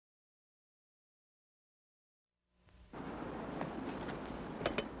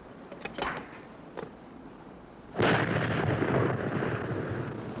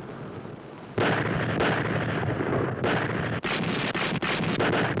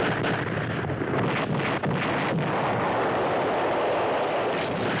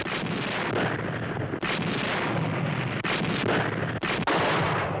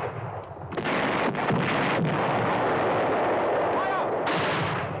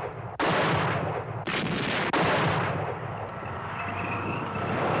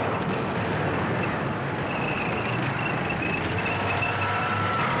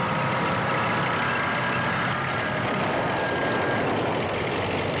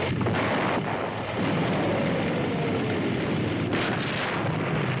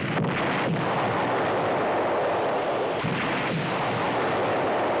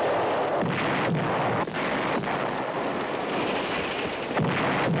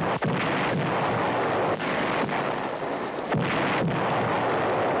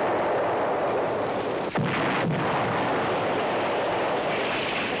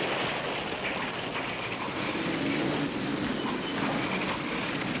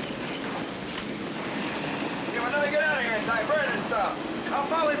diverted stuff. How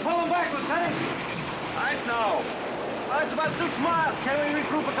far we pull them back, Lieutenant? I know. It's about 6 miles. Can we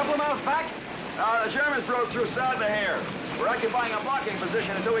regroup a couple of miles back? The Germans broke through south of here. We're occupying a blocking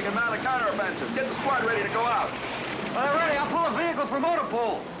position until we can mount a counteroffensive. Get the squad ready to go out. Well, they're ready. I'll pull a vehicle for motor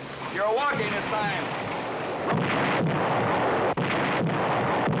pool. You're walking this time.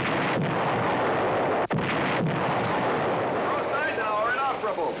 Roast Eisenhower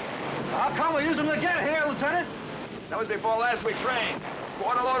inoperable. How come we use them to get here, Lieutenant? That was before last week's rain.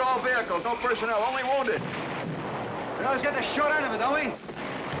 Quarter load all vehicles, no personnel, only wounded. We always get the short end of it, don't we?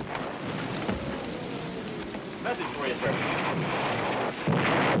 Message for you, sir.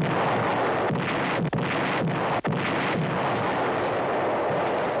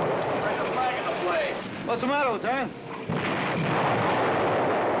 There's a flag in the play. What's the matter, Lieutenant?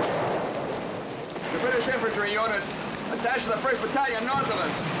 The British infantry unit attached to the 1st Battalion north of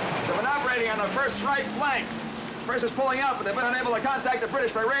us. They've been operating on the 1st right flank. First is pulling up, but they've been unable to contact the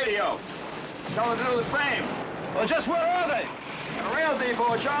British by radio. Tell them to do the same. Well, just where are they? At a rail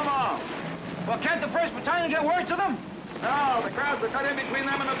depot at Charmont. Well, can't the 1st Battalion get word to them? No, the crowds are cut in between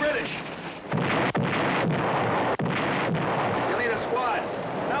them and the British. You'll need a squad.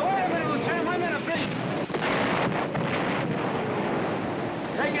 Now, wait a minute, Lieutenant. My men are beat.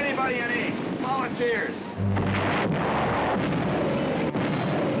 Take anybody you need. Volunteers.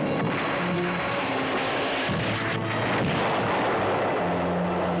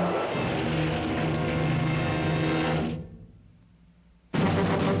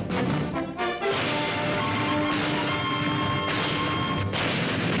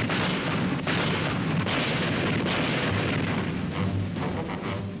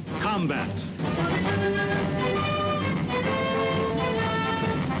 Combat.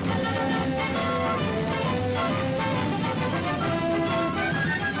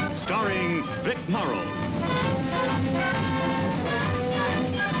 Starring Vic Morrow.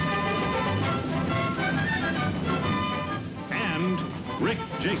 And Rick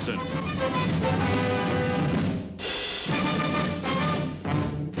Jason.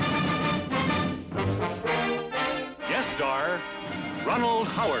 Guest star, Ronald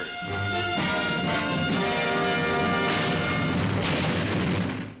Howard.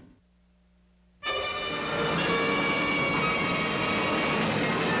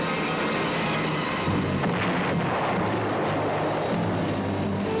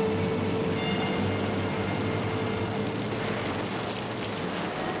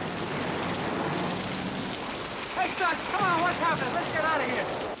 Hey, son, come on, what's happening? Let's get out of here.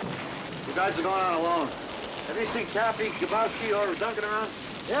 You guys are going out alone. Have you seen Cappy, Gabowski, or Duncan around?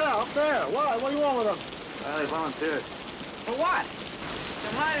 Yeah, up there. Why? What do you want with them? They volunteered. For what?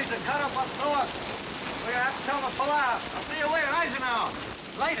 The miners are cut up through us. We're gonna have to tell them to pull out. I'll see you later, Eisenhower.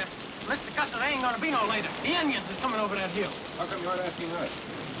 Later? Mr. Custer, there ain't gonna be no later. The Indians is coming over that hill. How come you aren't asking us?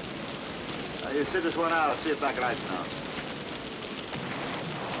 You sit this one out. I'll see you back at Eisenhower.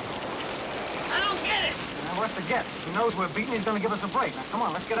 I don't get it. Now, what's the get? He knows we're beaten. He's gonna give us a break. Now, come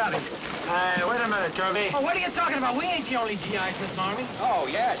on, let's get out of here. Wait a minute, Turvey. Oh, what are you talking about? We ain't the only GIs in this army. Oh,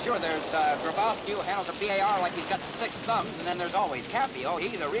 yeah, sure. There's Grabowski, who handles the PAR like he's got 6 thumbs, and then there's always Cappy. Oh,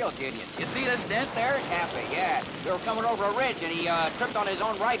 he's a real genius. You see this dent there? Cappy, yeah. We were coming over a ridge, and he tripped on his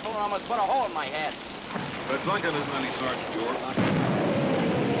own rifle and almost put a hole in my head. But Duncan isn't any Sergeant York.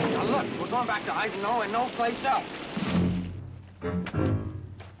 Now, look, we're going back to Eisenhower and no place else.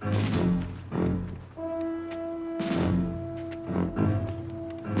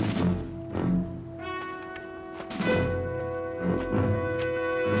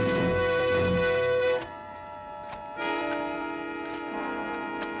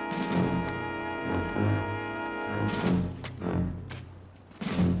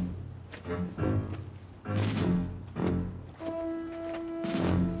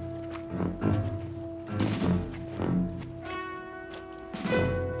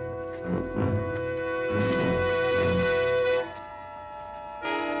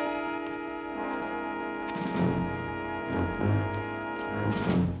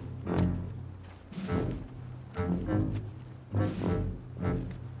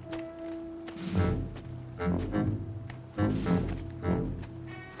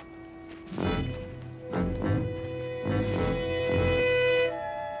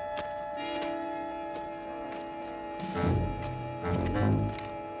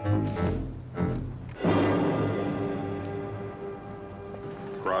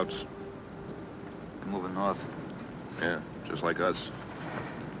 Krauts. Moving north. Yeah, just like us.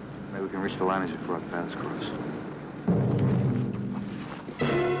 Maybe we can reach the liners before our paths cross.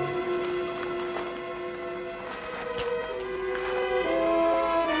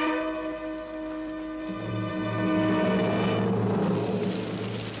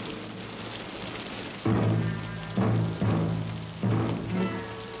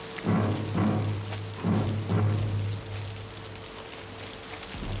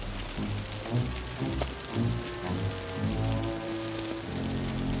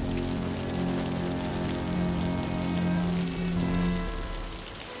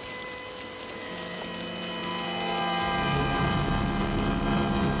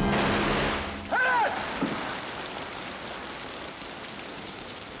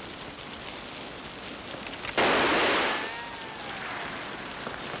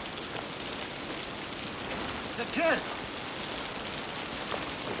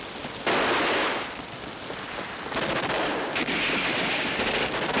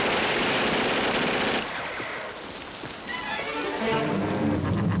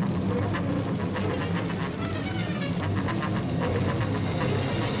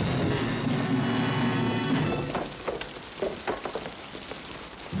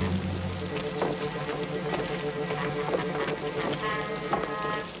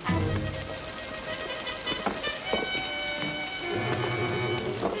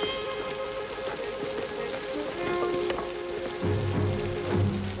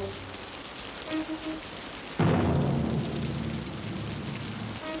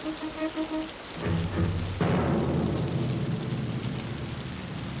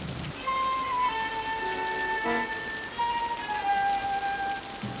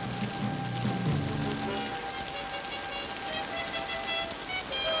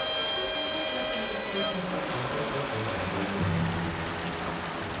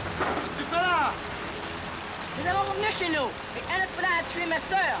 Nous avons revenu chez nous. Et un autre a tué ma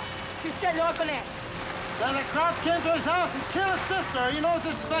sœur. Tu sais de le reconnaître. So the crowd came to his house and killed his sister. He knows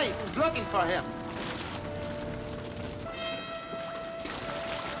his face. He's looking for him.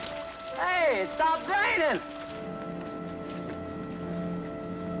 Hey, it stopped raining.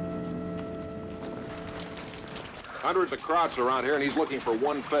 Hundreds of Krauts around here, and he's looking for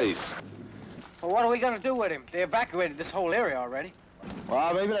one face. Well, what are we going to do with him? They evacuated this whole area already.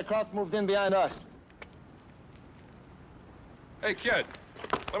 Well, maybe the Krauts moved in behind us. Hey, kid,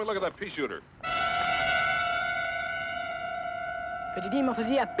 let me look at that pea shooter. Je te dis, il m'a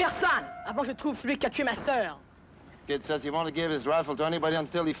fusil à personne avant que je trouve celui qui a tué ma sœur. Kid says he won't give his rifle to anybody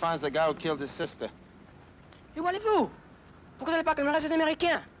until he finds the guy who killed his sister. Et où allez-vous? Pourquoi vous n'allez pas comme le reste des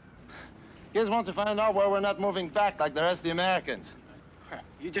Américains? Kids want to find out where we're not moving back like the rest of the Americans.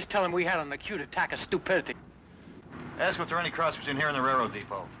 You just tell him we had an acute attack of stupidity. Ask if there are any Krauts between here and the railroad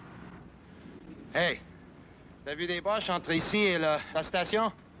depot. Hey, t'as vu des boches entre ici et la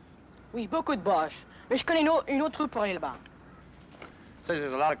station? Oui, beaucoup de boches. Mais je connais une autre route pour aller là-bas. Says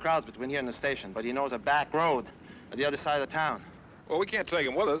there's a lot of crowds between here and the station, but he knows a back road at the other side of the town. Well, we can't take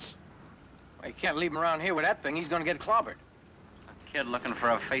him with us. Well, you can't leave him around here with that thing. He's going to get clobbered. A kid looking for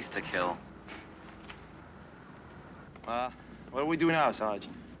a face to kill. What do we do now, Sarge?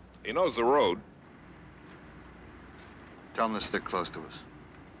 He knows the road. Tell him to stick close to us.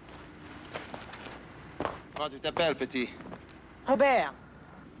 Comment tu t'appelles, petit? Robert.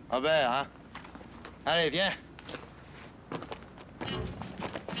 Robert, hein? Allez, viens.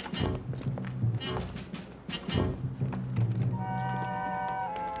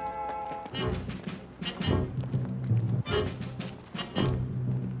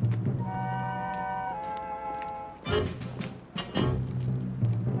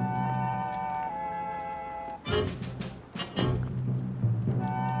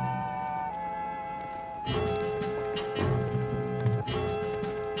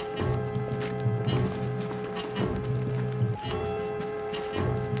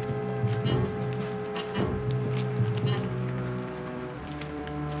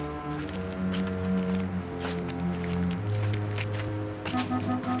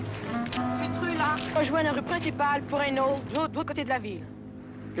 Rejoindre la rue principale pour Hainaut, de l'autre côté de la ville.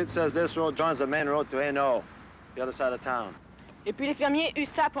 Kid says this road joins the main road to Hainaut, the other side of town. Et puis les fermiers usent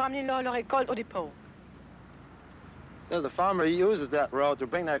ça pour amener leur récolte au dépôt. Says the farmer uses that road to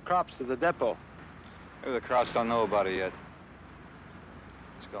bring their crops to the depot. Maybe the Krauts don't know about it yet.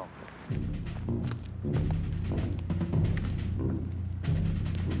 Let's go.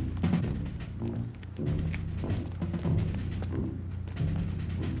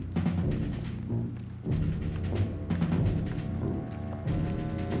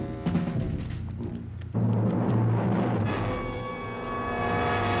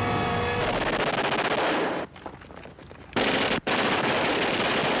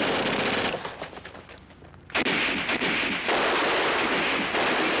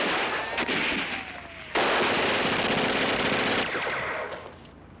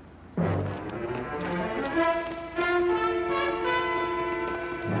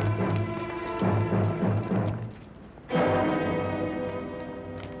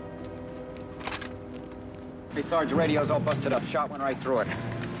 Hey, Sarge, the radio's all busted up. Shot went right through it.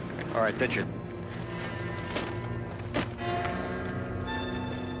 All right, ditch it.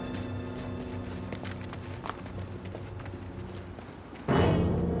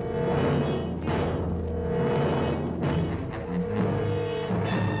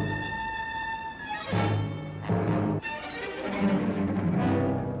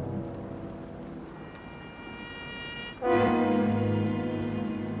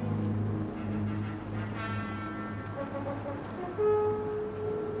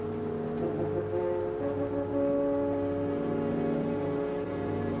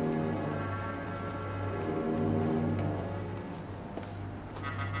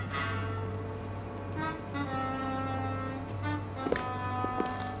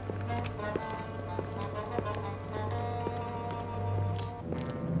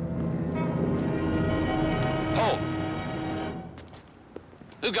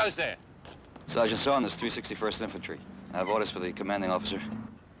 Who goes there? Sergeant Saunders, 361st Infantry. I have orders for the commanding officer.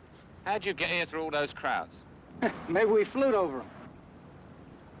 How'd you get here through all those crowds? Maybe we flew over them.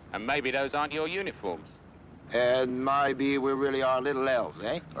 And maybe those aren't your uniforms. And maybe we really are little elves,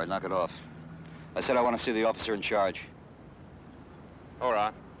 eh? All right, knock it off. I said I want to see the officer in charge. All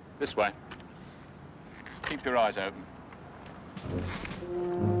right, this way. Keep your eyes open.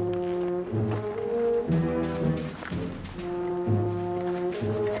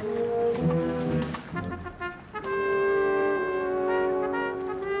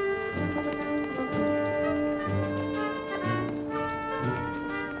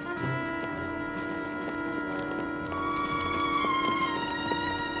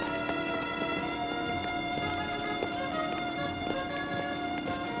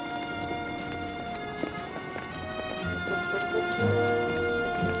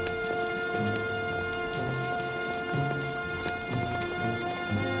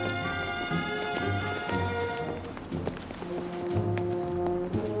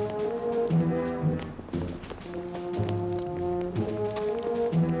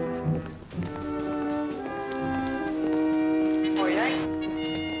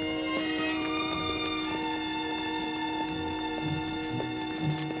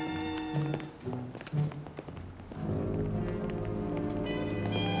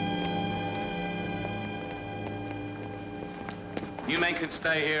 You men can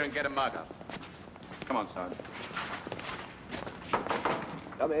stay here and get a mug up. Come on, Sergeant.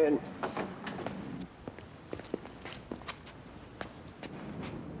 Come in.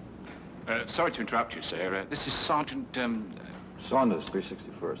 Sorry to interrupt you, sir. This is Sergeant, Saunders,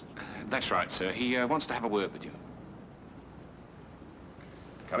 361st. That's right, sir. He wants to have a word with you.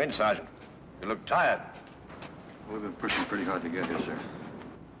 Come in, Sergeant. You look tired. We've been pushing pretty hard to get here, sir.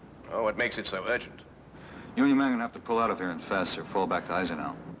 Oh, what makes it so urgent? You and your men are gonna have to pull out of here and fast, sir. Fall back to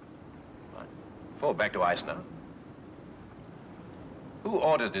Eisenhower. What? Fall back to Eisenhower? Who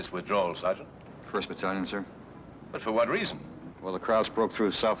ordered this withdrawal, Sergeant? 1st Battalion, sir. But for what reason? Well, the crowds broke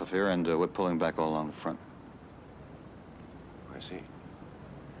through south of here, and we're pulling back all along the front. I see.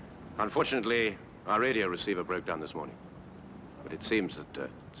 Unfortunately, our radio receiver broke down this morning. But it seems that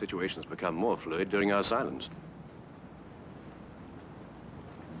situations become more fluid during our silence.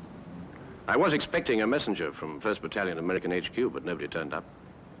 I was expecting a messenger from 1st Battalion American HQ, but nobody turned up.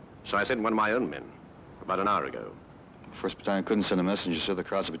 So I sent one of my own men about an hour ago. 1st Battalion couldn't send a messenger, so the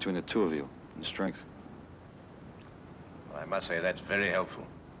crowds are between the two of you in strength. Well, I must say that's very helpful.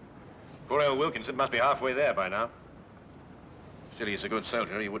 Poor old Wilkinson must be halfway there by now. Still, he's a good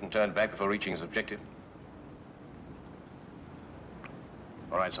soldier. He wouldn't turn back before reaching his objective.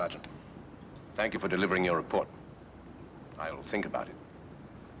 All right, Sergeant. Thank you for delivering your report. I'll think about it.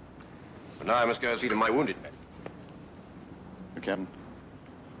 But now I must go see to my wounded men. Captain,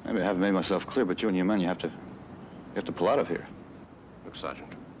 maybe I haven't made myself clear, but you and your men, you have to pull out of here. Look,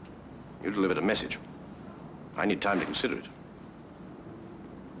 Sergeant, you delivered a message. I need time to consider it.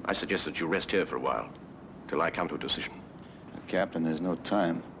 I suggest that you rest here for a while, till I come to a decision. Captain, there's no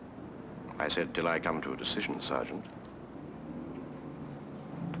time. I said till I come to a decision, Sergeant.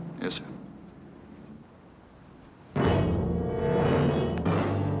 Yes, sir.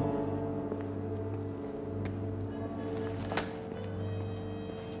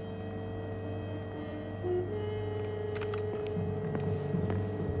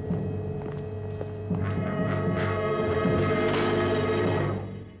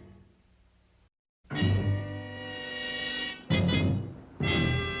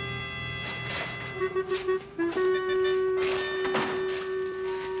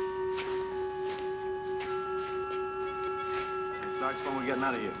 When we're getting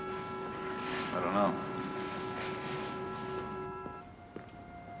out of here? I don't know.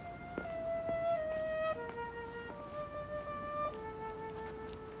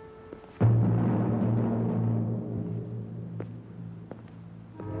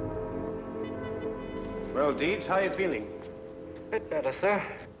 Well, Deeds, how are you feeling? Bit better, sir.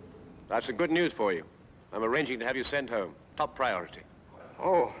 That's some good news for you. I'm arranging to have you sent home. Top priority.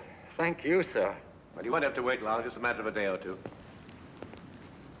 Oh, thank you, sir. Well, you won't have to wait long. Just a matter of a day or two.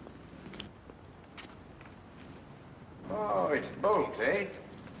 Oh, it's Bugles, eh?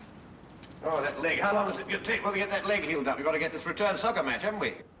 Oh, that leg. How long does it take to get that leg healed up? We've got to get this return soccer match, haven't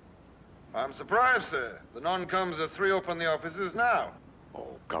we? I'm surprised, sir. The non-coms are 3 open the offices now.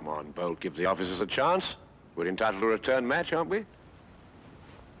 Oh, come on, Bolt. Give the officers a chance. We're entitled to a return match, aren't we?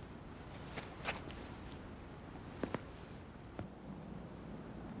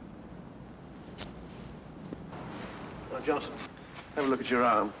 Now, Johnson, have a look at your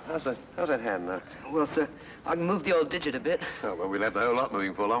arm. How's that hand now? Well, sir, I can move the old digit a bit. Oh, well, we'll have the whole lot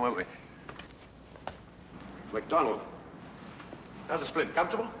moving for long, won't we? McDonald, how's the split?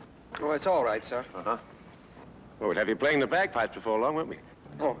 Comfortable? Oh, it's all right, sir. Uh-huh. Well, we'll have you playing the bagpipes before long, won't we?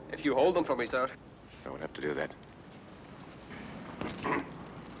 Oh, if you hold them for me, sir. Oh, we'll have to do that.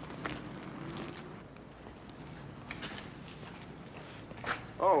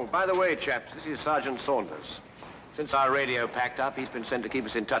 Oh, by the way, chaps, this is Sergeant Saunders. Since our radio packed up, he's been sent to keep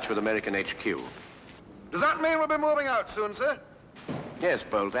us in touch with American HQ. Does that mean we'll be moving out soon, sir? Yes,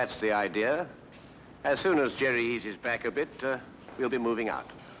 Bolt, that's the idea. As soon as Jerry eases back a bit, we'll be moving out.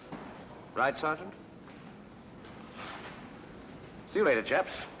 Right, Sergeant? See you later, chaps.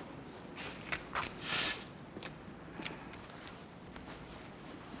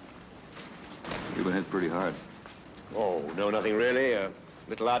 You've been hit pretty hard. Oh, no, nothing really. A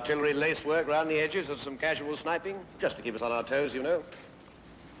little artillery lace work around the edges and some casual sniping, just to keep us on our toes, you know.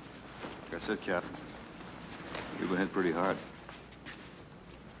 Like I said, Captain, you've been hit pretty hard.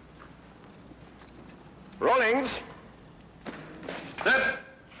 Rawlings. Sir?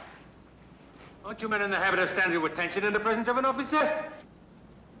 Aren't you men in the habit of standing with attention in the presence of an officer?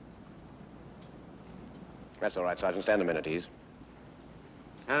 That's all right, Sergeant. Stand a minute, ease.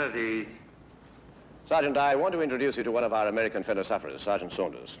 None of these. Sergeant, I want to introduce you to one of our American fellow sufferers, Sergeant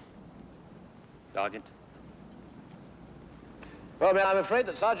Saunders. Sergeant? Well, man, I'm afraid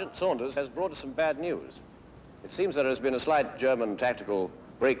that Sergeant Saunders has brought us some bad news. It seems there has been a slight German tactical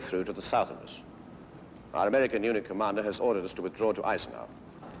breakthrough to the south of us. Our American unit commander has ordered us to withdraw to Eisenhower.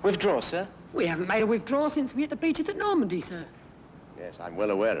 Withdraw, sir? We haven't made a withdrawal since we hit the beaches at Normandy, sir. Yes, I'm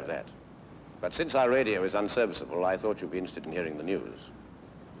well aware of that. But since our radio is unserviceable, I thought you'd be interested in hearing the news.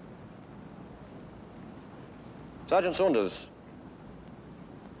 Sergeant Saunders,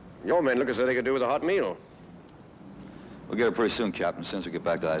 your men look as though they could do with a hot meal. We'll get it pretty soon, Captain, as soon as we get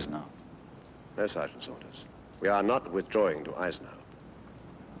back to Eisenhower. No, Sergeant Saunders. We are not withdrawing to Eisenhower.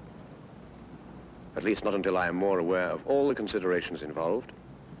 At least not until I am more aware of all the considerations involved.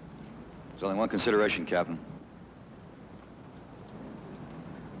 There's only one consideration, Captain.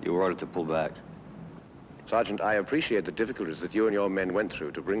 You were ordered to pull back. Sergeant, I appreciate the difficulties that you and your men went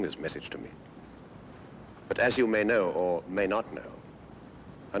through to bring this message to me. But as you may know or may not know,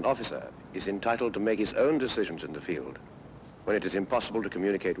 an officer is entitled to make his own decisions in the field when it is impossible to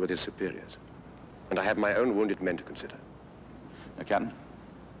communicate with his superiors. And I have my own wounded men to consider. Now, Captain,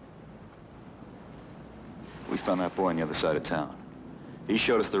 we found that boy on the other side of town. He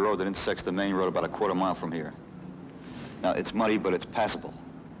showed us the road that intersects the main road about a quarter mile from here. Now, it's muddy, but it's passable.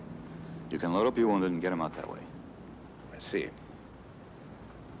 You can load up your wounded and get him out that way. I see.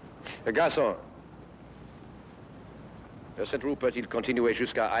 Garçon, cette route peut-il continuer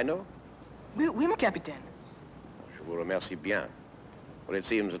jusqu'à Hainaut? Oui, mon capitaine. Je vous remercie bien. Well, it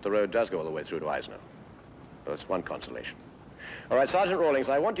seems that the road does go all the way through to Eisenhower. Well, that's one consolation. All right, Sergeant Rawlings,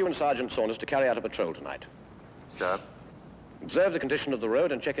 I want you and Sergeant Saunders to carry out a patrol tonight. Sir? Observe the condition of the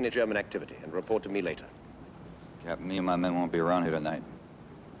road and check any German activity, and report to me later. Captain, me and my men won't be around here tonight.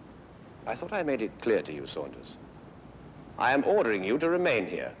 I thought I made it clear to you, Saunders. I am ordering you to remain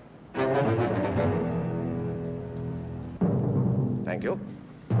here. Thank you.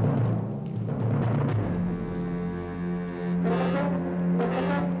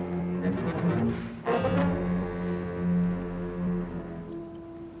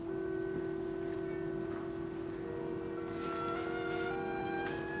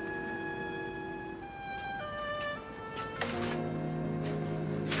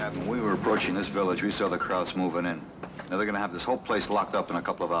 Captain, when we were approaching this village, we saw the crowds moving in. Now they're going to have this whole place locked up in a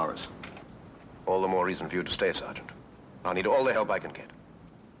couple of hours. All the more reason for you to stay, Sergeant. I'll need all the help I can get.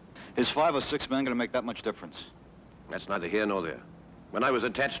 Is 5 or 6 men going to make that much difference? That's neither here nor there. When I was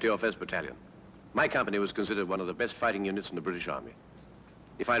attached to your 1st Battalion, my company was considered one of the best fighting units in the British Army.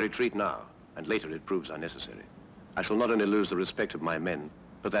 If I retreat now, and later it proves unnecessary, I shall not only lose the respect of my men,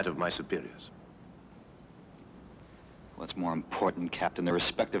 but that of my superiors. What's more important, Captain, the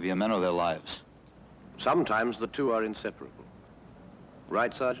respect of your men or their lives? Sometimes the two are inseparable.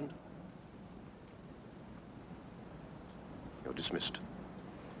 Right, Sergeant? You're dismissed.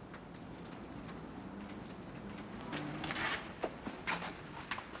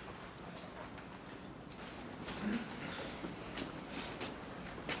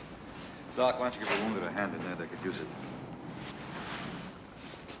 Doc, why don't you give a wounded a hand in there? They could use it.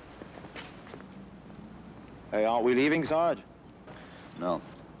 Hey, aren't we leaving, Sarge? No.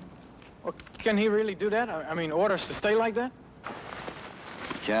 Well, can he really do that? I mean, orders to stay like that?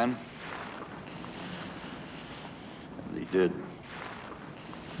 He can. And he did.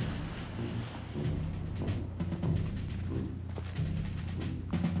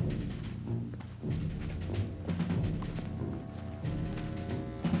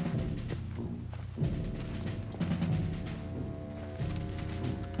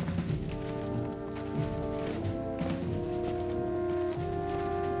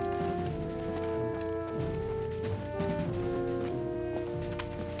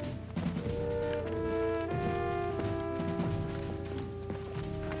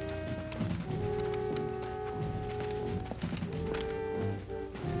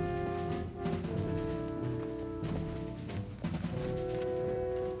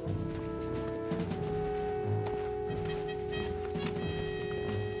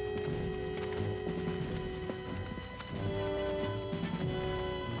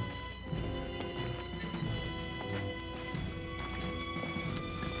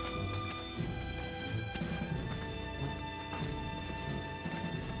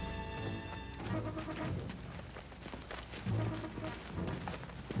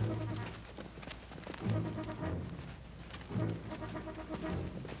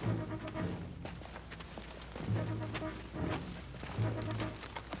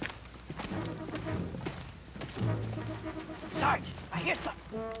 Sarge, I hear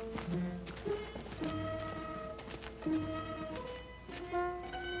something.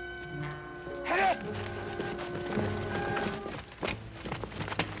 Hit it!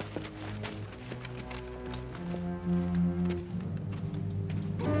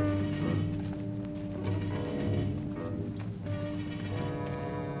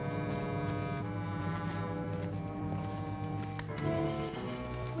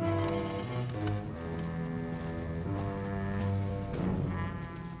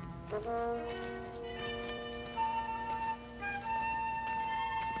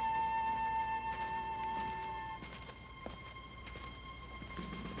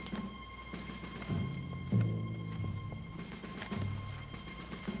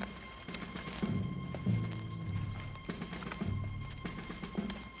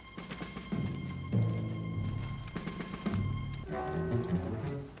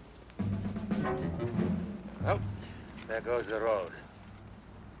 Well, there goes the road.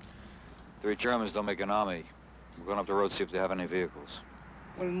 Three Germans don't make an army. We're going up the road to see if they have any vehicles.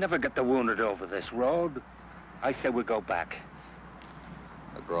 We'll never get the wounded over this road. I say we go back.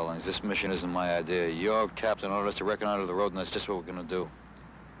 Look, Rawlings, this mission isn't my idea. Your captain ordered us to reconnoiter the road, and that's just what we're going to do.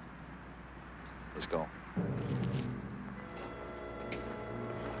 Let's go.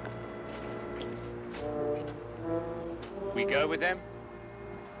 We go with them?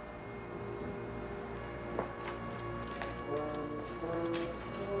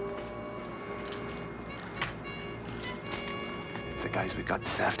 It's the guys we got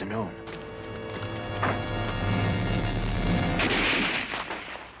this afternoon.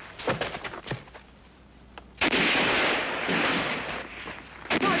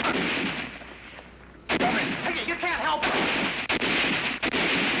 Hey, you can't help it!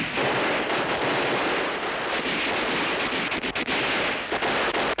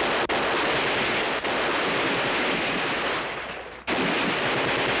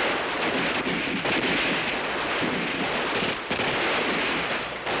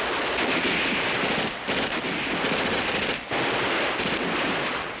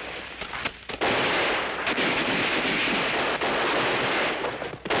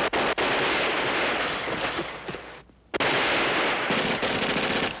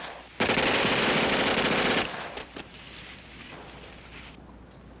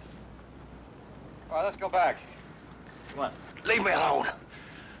 All right, let's go back. Come on. Leave me alone.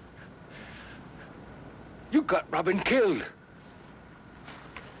 You got Robin killed.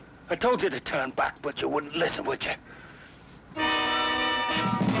 I told you to turn back, but you wouldn't listen, would you?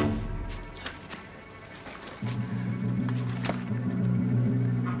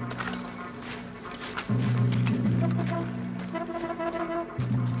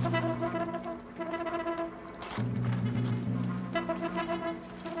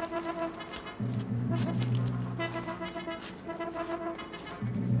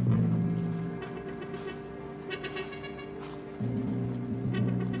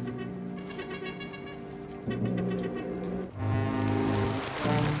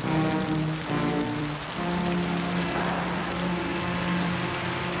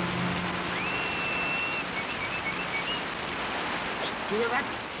 You hear that?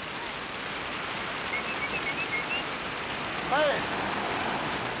 Hey!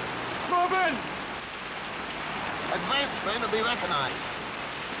 Move in! Advance train to be recognized.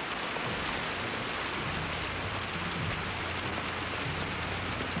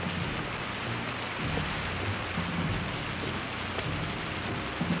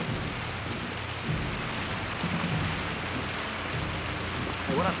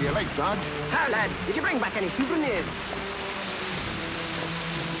 Hey, what up to your legs, son? Hi, lads. Did you bring back any souvenirs?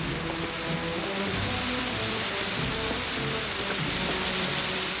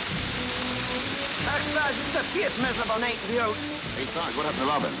 Sarge, this is a fierce miserable night to be out. Hey, Sarge, what happened to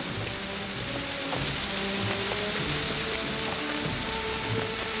Robin?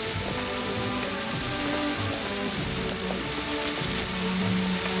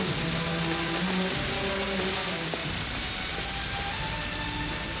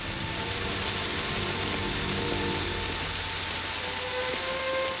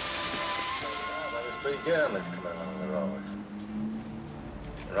 There was 3 Germans coming along the road.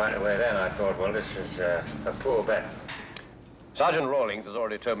 Right away then, I thought, well, this is a poor bet. Sergeant Rawlings has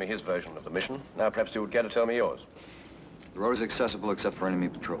already told me his version of the mission. Now perhaps you would care to tell me yours. The road is accessible except for enemy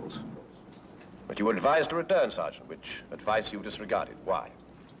patrols. But you were advised to return, Sergeant, which advice you disregarded. Why?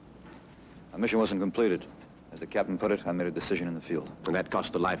 Our mission wasn't completed. As the captain put it, I made a decision in the field. And that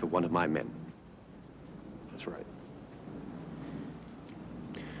cost the life of one of my men. That's right.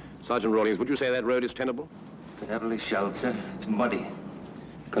 Sergeant Rawlings, would you say that road is tenable? Heavily shelled, sir. It's muddy.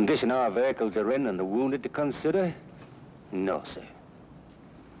 Condition our vehicles are in and the wounded to consider? No, sir.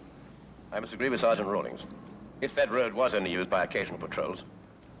 I must agree with Sergeant Rawlings. If that road was only used by occasional patrols,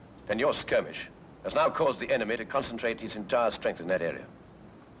 then your skirmish has now caused the enemy to concentrate his entire strength in that area.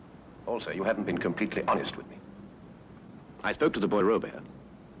 Also, you haven't been completely honest with me. I spoke to the boy Robert,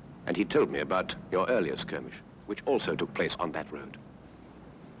 and he told me about your earlier skirmish, which also took place on that road.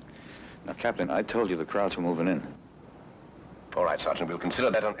 Now, Captain, I told you the crowds were moving in. All right, Sergeant, we'll consider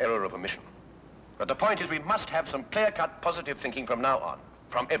that an error of omission. But the point is we must have some clear-cut positive thinking from now on.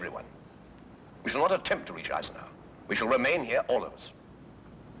 from everyone. We shall not attempt to reach Eisenhower. We shall remain here, all of us.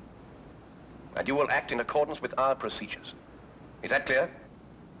 And you will act in accordance with our procedures. Is that clear?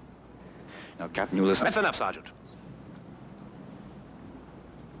 Now, Captain, you listen. That's enough, Sergeant.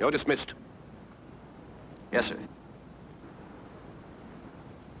 You're dismissed. Yes, sir.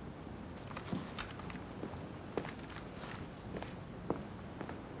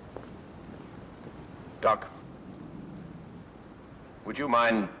 Doc, would you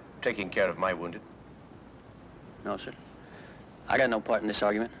mind taking care of my wounded? No, sir. I got no part in this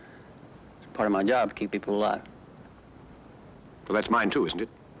argument. It's part of my job to keep people alive. Well, that's mine too, isn't it?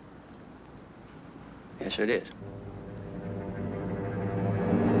 Yes, sir, it is.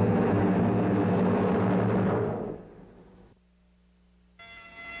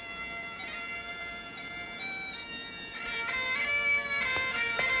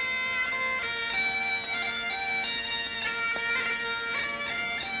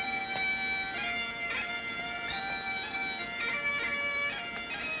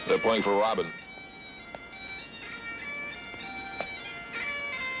 They're playing for Robin.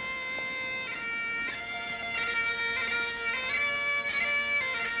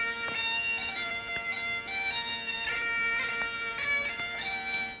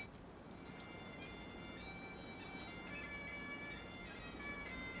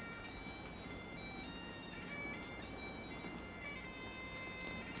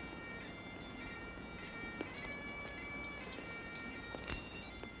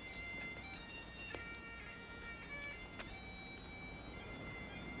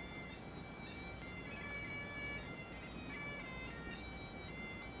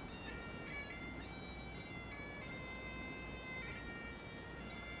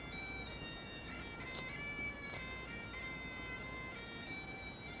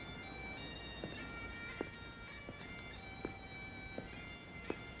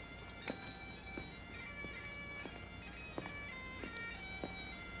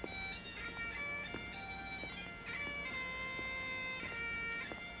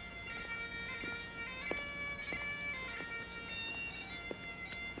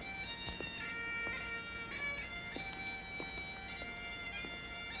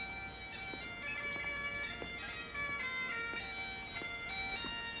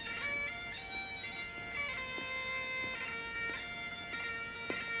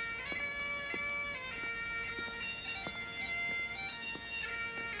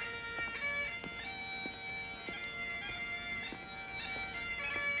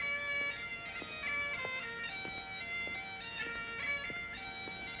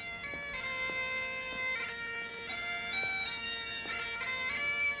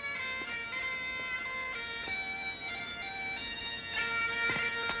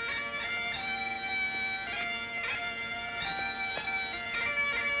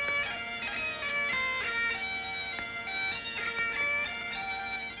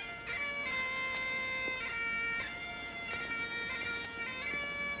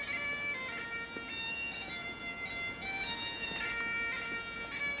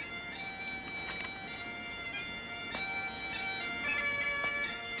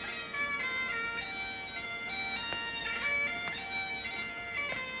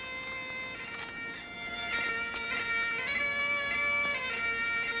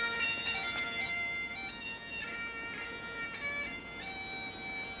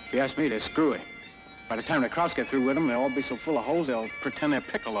 If you ask me, they're screwy. By the time the Krauts get through with them, they'll all be so full of holes, they'll pretend they're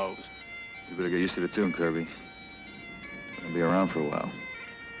piccolos. You better get used to the tune, Kirby. We're gonna be around for a while.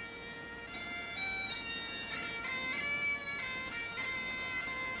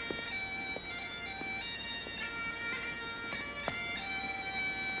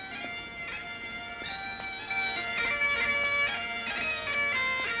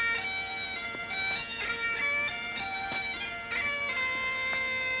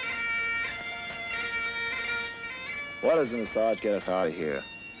 Why doesn't the Sarge get us out of here?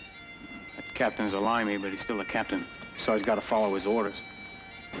 That captain's a limey, but he's still a captain, so he's got to follow his orders.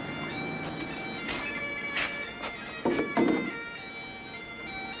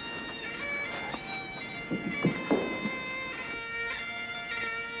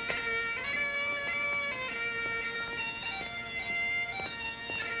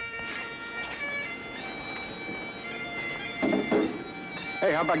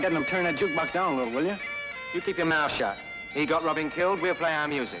 Hey, how about getting them turn that jukebox down a little, will you? You keep your mouth shut. He got Robin killed, we'll play our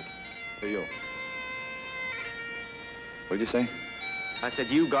music. Who are you? What did you say? I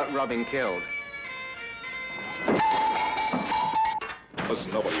said you got Robin killed.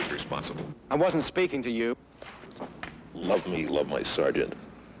 Listen, nobody's responsible. I wasn't speaking to you. Love me, love my sergeant.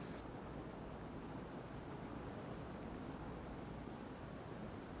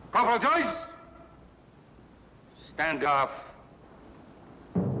 Corporal Joyce? Stand off.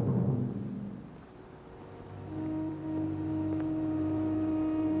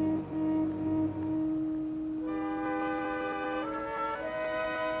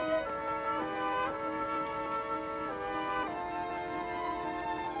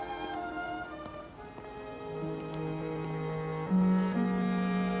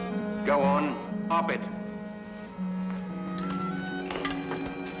 Go on, up it.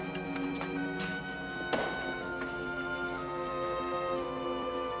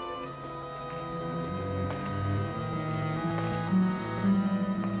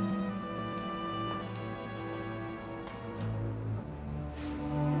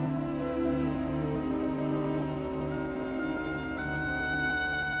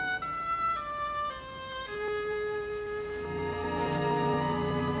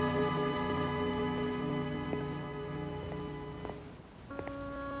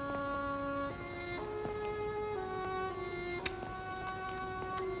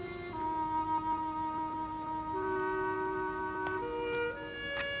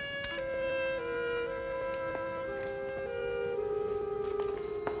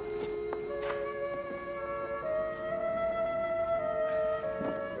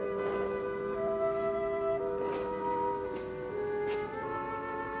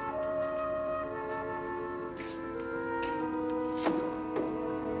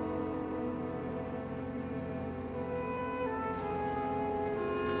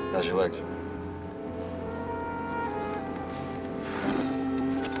 How's your legs?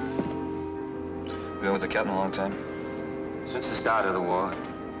 Been with the captain a long time? Since the start of the war.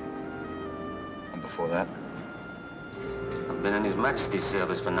 And before that? I've been in His Majesty's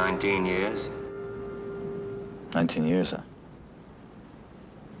service for 19 years. 19 years, huh?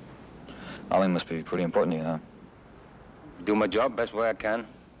 Army must be pretty important to you, huh? Do my job best way I can.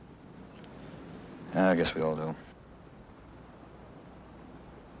 Yeah, I guess we all do.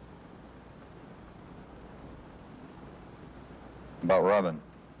 About Robin.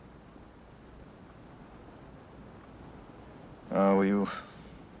 Were you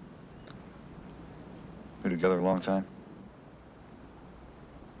together a long time?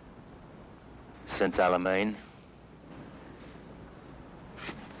 Since Alamein.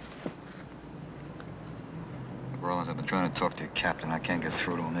 Rollins, I've been trying to talk to your captain. I can't get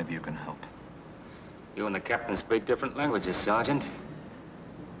through to him. Maybe you can help. You and the captain speak different languages, Sergeant.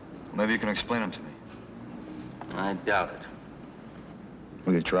 Maybe you can explain them to me. I doubt it.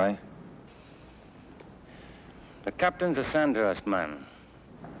 Will you try? The captain's a Sandhurst man.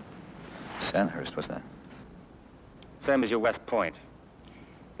 Sandhurst, what's that? Same as your West Point.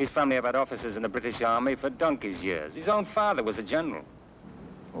 His family have had officers in the British Army for donkey's years. His own father was a general.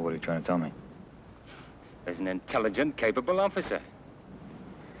 Well, what are you trying to tell me? He's an intelligent, capable officer.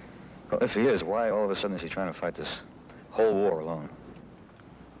 Well, if he is, why all of a sudden is he trying to fight this whole war alone?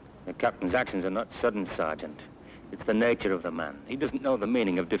 The captain's actions are not sudden, Sergeant. It's the nature of the man. He doesn't know the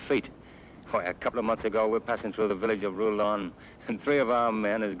meaning of defeat. Why, a couple of months ago, we're passing through the village of Roulon, and 3 of our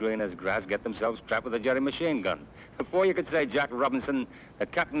men, as green as grass, get themselves trapped with a Jerry machine gun. Before you could say Jack Robinson, the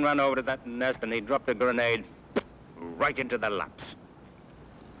captain ran over to that nest and he dropped a grenade right into their laps.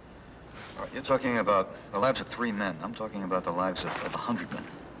 All right, you're talking about the lives of 3 men. I'm talking about the lives of 100 men.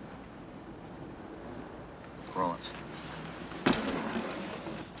 Rollins.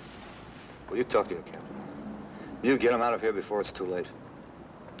 Will you talk to your captain? You get him out of here before it's too late.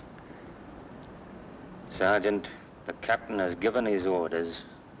 Sergeant, the captain has given his orders,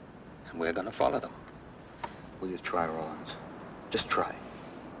 and we're going to follow them. Will you try, Rollins? Just try.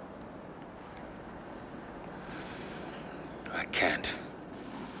 I can't.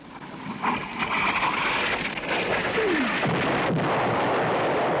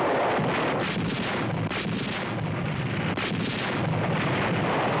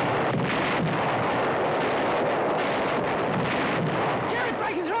 Jerry's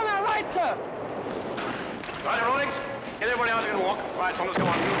breaking through on our right, sir. Right, Ronix. Get everybody out, you can walk. Right, Saunders, go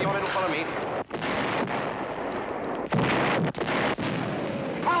on. You men will follow me.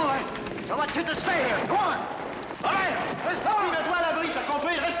 All right. Tell that kid to stay here. Go on. All right. Reste là. Mets-toi à l'abri, t'as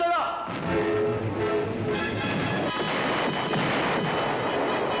compris? Reste là.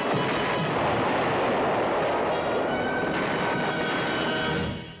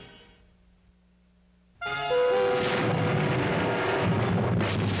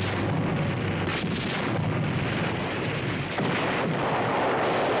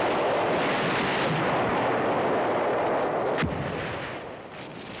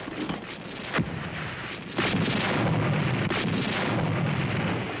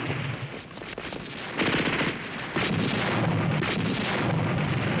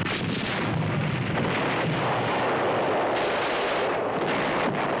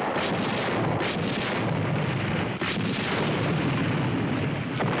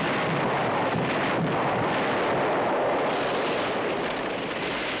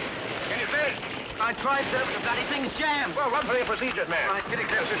 I try, sir, but the bloody thing's jammed. Well, run for your procedures, man. All right, city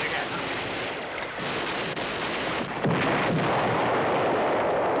clear, city clear.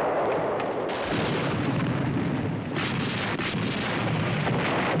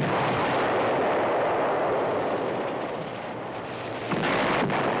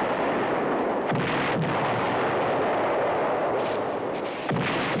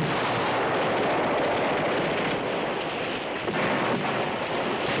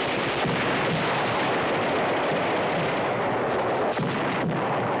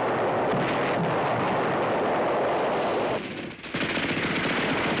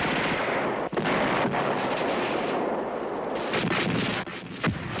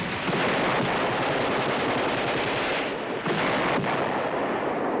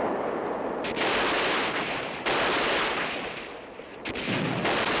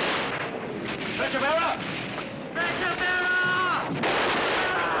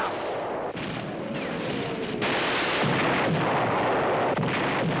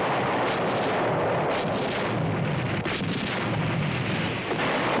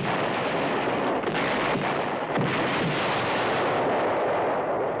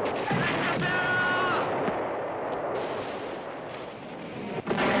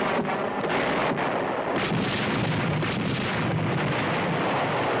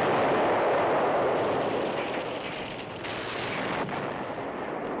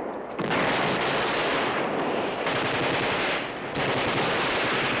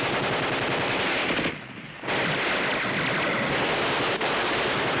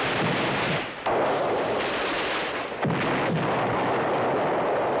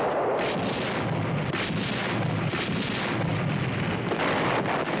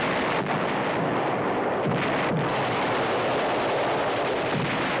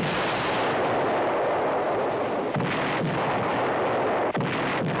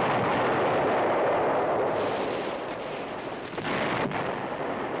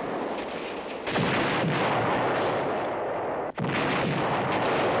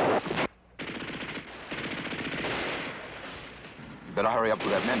 Better hurry up with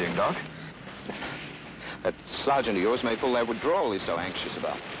that mending, Doc. That sergeant of yours may pull that withdrawal he's so anxious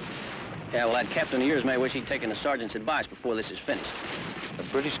about. Yeah, well, that captain of yours may wish he'd taken the sergeant's advice before this is finished. A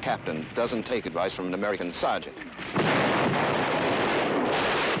British captain doesn't take advice from an American sergeant.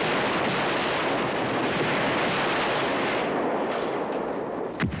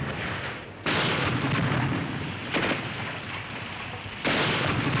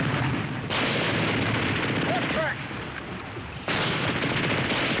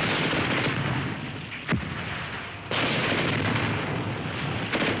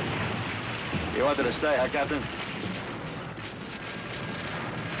 You wanted to stay, huh, Captain?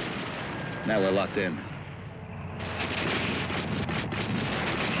 Now we're locked in.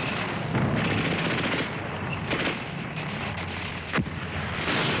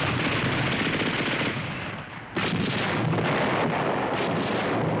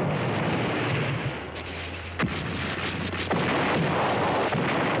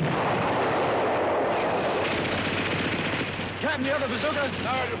 Captain, you have a bazooka?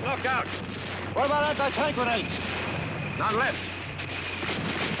 No, it was knocked out. What about anti-tank grenades? None left.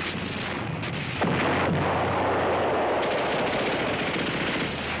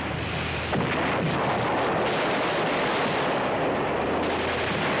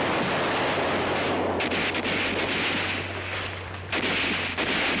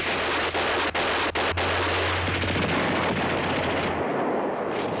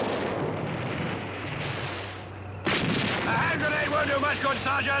 A hand grenade won't do much good,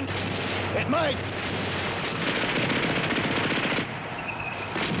 Sergeant. It might.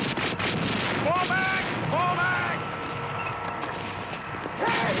 Fall back! Fall back!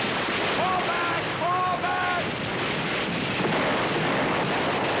 Hey! Fall back! Fall back!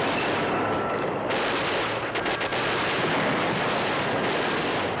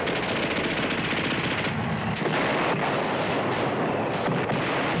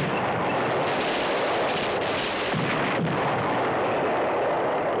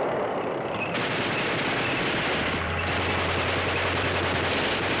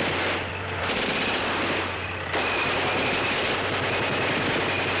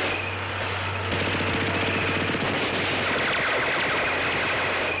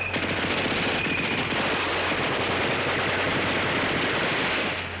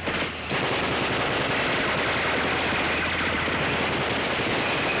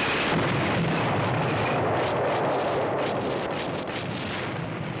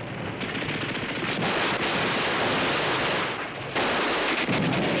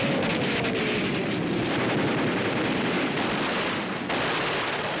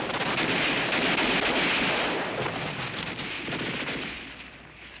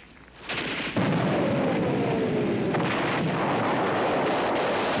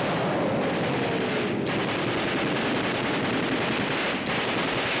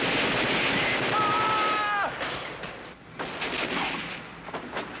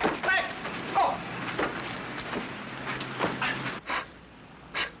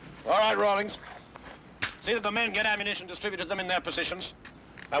 All right, Rawlings. See that the men get ammunition distributed to them in their positions.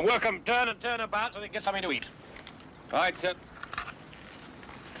 And work them turn and turn about so they get something to eat. All right, sir.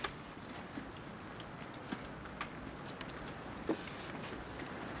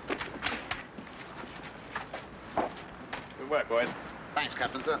 Good work, boys. Thanks,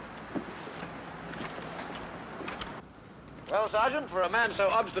 Captain, sir. Well, Sergeant, for a man so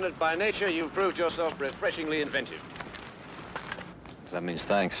obstinate by nature, you've proved yourself refreshingly inventive. That means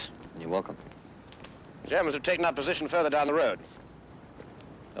thanks, and you're welcome. The Germans have taken up position further down the road.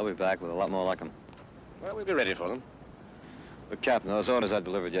 They'll be back with a lot more like them. Well, we'll be ready for them. But, Captain, those orders I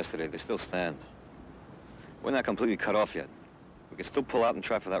delivered yesterday, they still stand. We're not completely cut off yet. We can still pull out and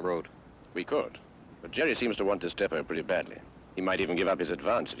try for that road. We could. But Jerry seems to want this depot pretty badly. He might even give up his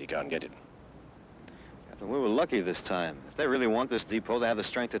advance if he can't get it. Captain, we were lucky this time. If they really want this depot, they have the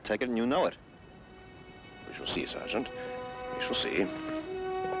strength to take it, and you know it. We shall see, Sergeant. We shall see.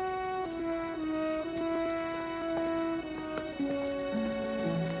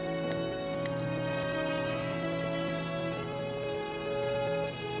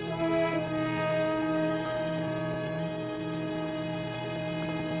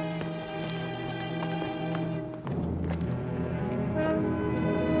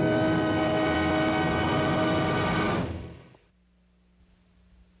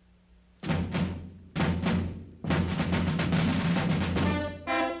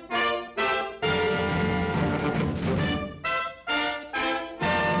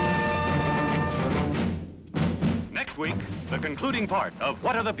 Next week, the concluding part of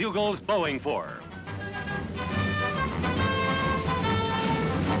What Are the Bugles Blowing For?